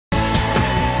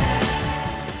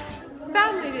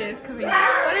is coming up.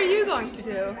 What are you going to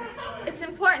do? It's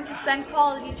important to spend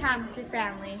quality time with your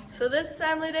family. So this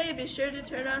family day, be sure to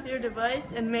turn off your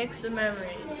device and make some memories.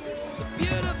 It's a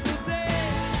beautiful day.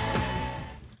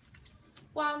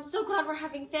 Wow, I'm so glad we're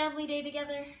having family day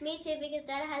together. Me too, because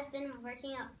Dad has been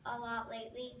working a lot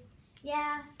lately.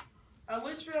 Yeah, At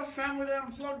least we have Family Day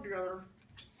Unplugged together.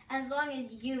 as long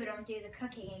as you don't do the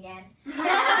cooking again.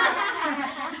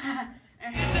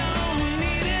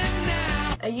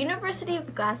 A University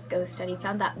of Glasgow study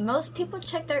found that most people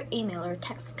check their email or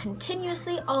text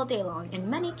continuously all day long, and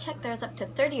many check theirs up to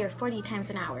 30 or 40 times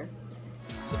an hour.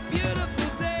 It's a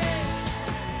beautiful day.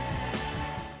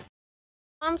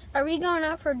 Moms, are we going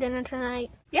out for dinner tonight?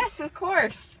 Yes, of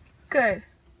course. Good.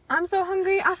 I'm so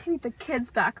hungry, I can eat the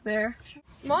kids back there.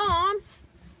 Mom!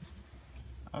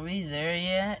 Are we there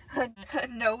yet?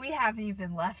 No, we haven't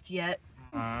even left yet.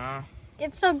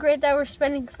 It's so great that we're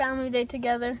spending family day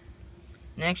together.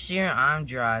 Next year, I'm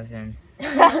driving.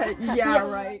 Yeah,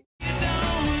 right.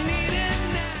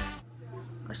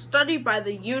 A study by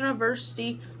the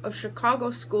University of Chicago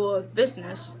School of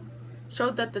Business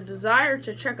showed that the desire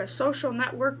to check a social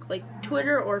network like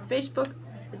Twitter or Facebook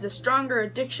is a stronger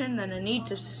addiction than a need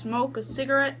to smoke a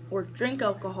cigarette or drink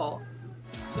alcohol.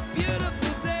 It's a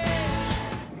beautiful day.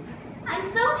 I'm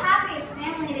so happy it's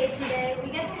family day today. We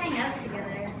get to hang out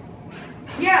together.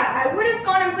 Yeah, I would have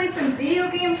gone and played some video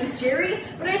games with Jerry,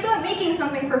 but I thought making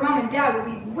something for Mom and Dad would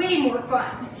be way more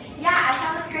fun. Yeah, I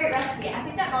found this great recipe. I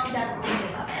think that Mom and Dad will really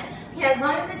love it. Yeah, as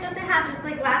long as it doesn't have just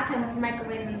like last time with the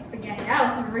microwave and the spaghetti. That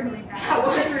was really bad. That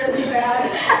was really bad.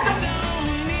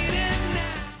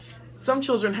 Some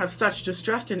children have such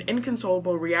distressed and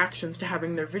inconsolable reactions to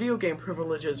having their video game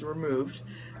privileges removed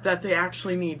that they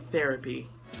actually need therapy.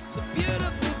 It's a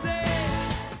beautiful day.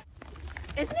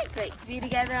 Isn't it great to be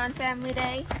together on Family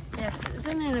Day? Yes,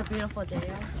 isn't it a beautiful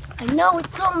day? I know,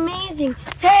 it's so amazing.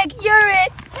 Tag, you're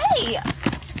it. Hey!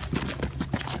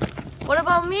 What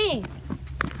about me?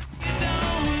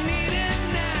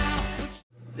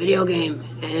 Video game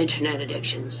and internet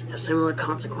addictions have similar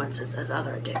consequences as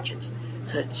other addictions,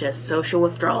 such as social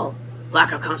withdrawal,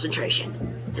 lack of concentration,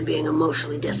 and being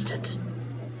emotionally distant.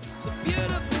 It's a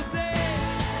beautiful day.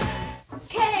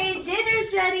 Okay,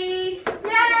 dinner's ready.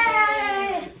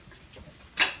 Yay!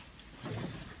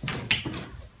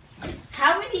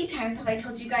 How many times have I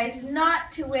told you guys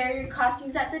not to wear your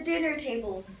costumes at the dinner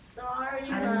table? Sorry,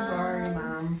 Mom. I'm sorry,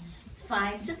 Mom. It's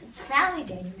fine. Since it's Family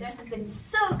Day, you guys have been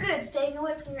so good staying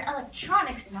away from your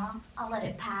electronics and all. I'll let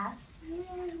it pass.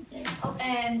 Oh,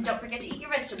 and don't forget to eat your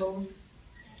vegetables.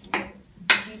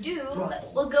 If you do,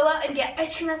 we'll go out and get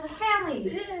ice cream as a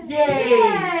family.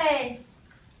 Yay!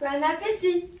 Bon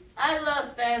appetit! I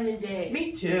love Family Day.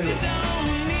 Me too.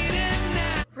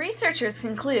 Researchers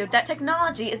conclude that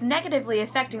technology is negatively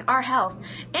affecting our health,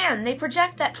 and they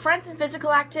project that trends in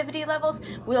physical activity levels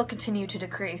will continue to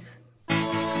decrease.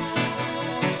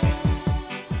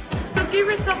 So give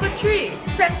yourself a treat.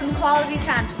 Spend some quality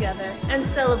time together. And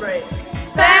celebrate.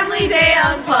 Family Day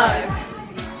Unplugged.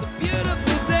 It's a beautiful